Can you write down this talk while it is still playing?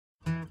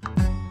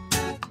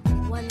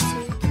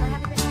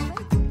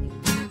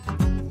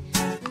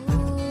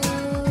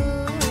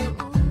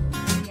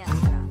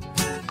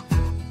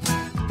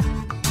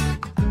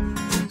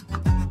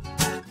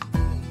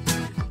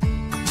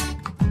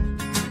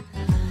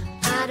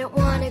don't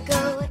wanna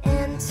go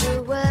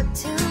into work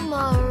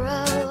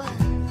tomorrow.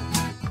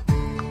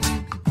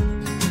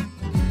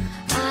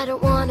 I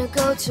don't wanna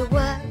go to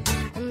work,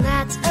 and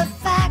that's a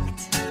fact.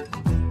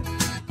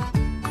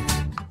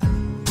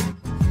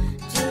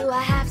 Do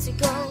I have to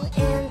go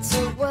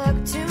into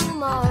work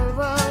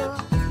tomorrow?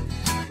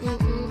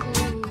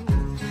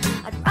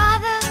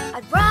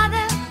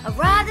 I'd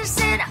rather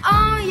sit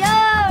on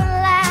your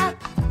lap.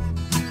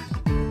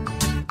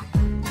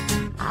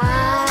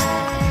 I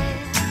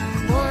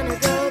wanna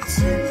go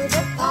to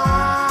the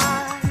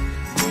park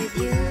with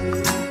you.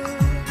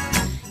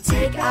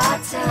 Take our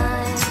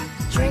time,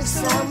 drink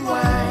some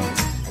wine,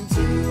 and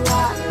do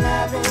what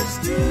lovers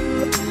do.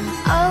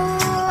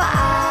 Oh,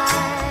 I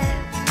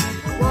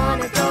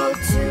wanna go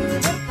to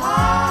the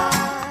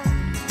park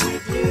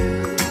with you.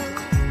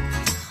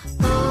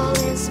 Pull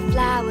in some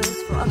flowers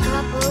for a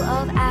couple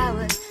of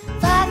hours.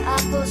 5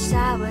 apple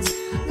showers,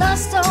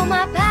 lost all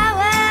my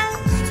powers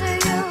to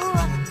you.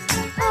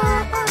 Oh,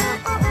 oh,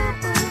 oh, oh,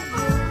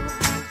 oh,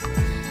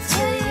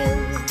 to you.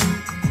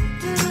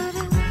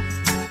 Do-do-do.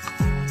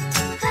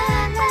 La,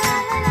 la,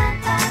 la, la,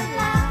 la,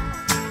 la.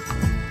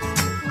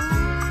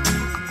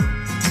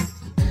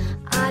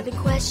 I've been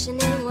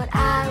questioning what I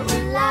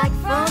would like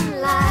from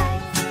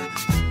life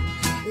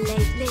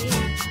lately.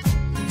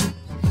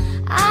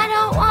 I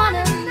don't want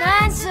a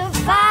 9 to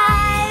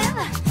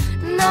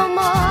 5 no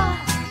more.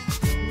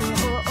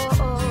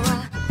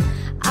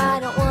 I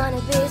don't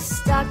wanna be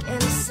stuck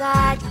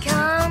inside,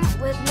 come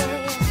with me.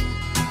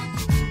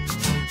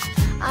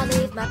 I'll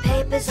leave my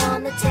papers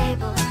on the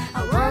table.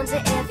 I wonder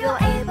if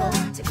you're able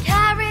to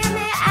carry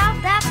me out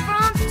that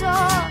front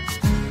door.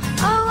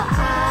 Oh,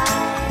 I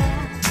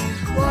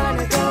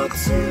wanna go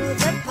to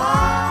the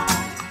park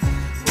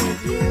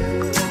with you.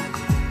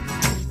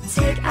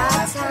 Take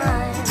our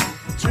time,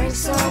 drink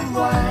some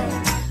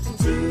wine, and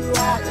do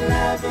what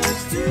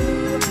lovers do.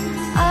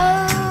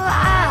 Oh,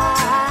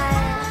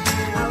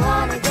 I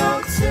wanna go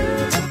to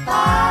the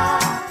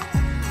park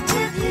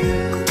with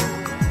you.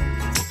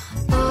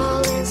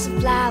 Pull in some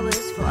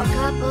flowers for a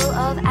couple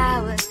of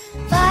hours.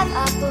 5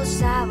 apple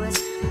showers,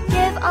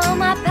 give all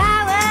my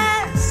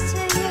powers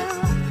to you.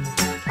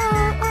 Oh,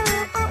 oh,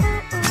 oh, oh,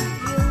 oh,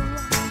 you.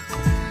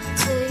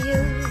 To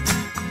you.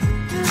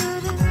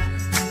 Do-do-do.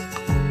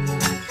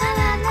 La,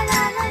 la, la,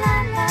 la, la,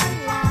 la,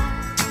 la.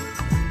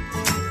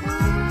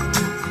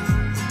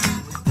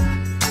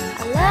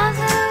 I love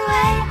the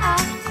way I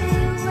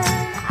feel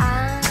when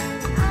I'm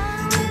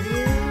with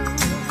you.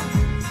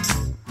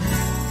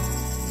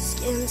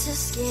 Skin to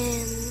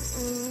skin,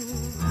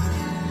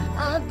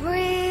 I'll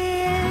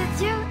breathe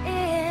you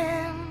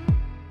in.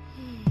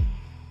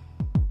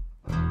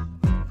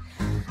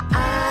 I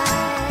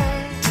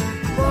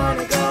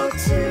wanna go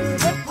to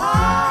the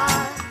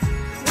park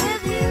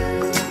with you.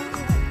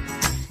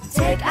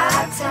 Take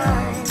our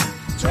time,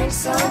 drink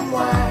some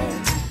wine,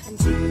 and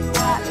do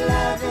what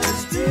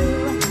lovers do.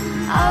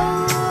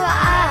 Oh,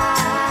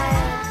 I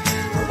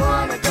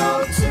wanna go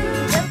to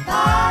the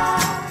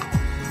park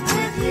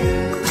with you.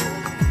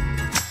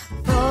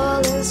 Pull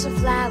in some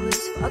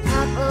flowers for a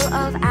couple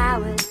of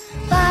hours.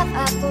 5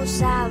 apple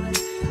showers,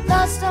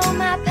 lost all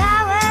my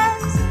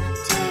powers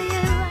to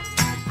you.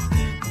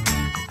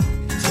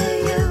 To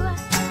you.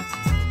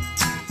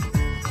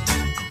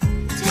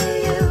 To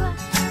you.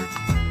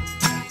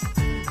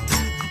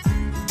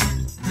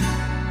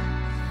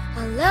 I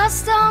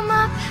lost all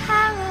my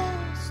powers.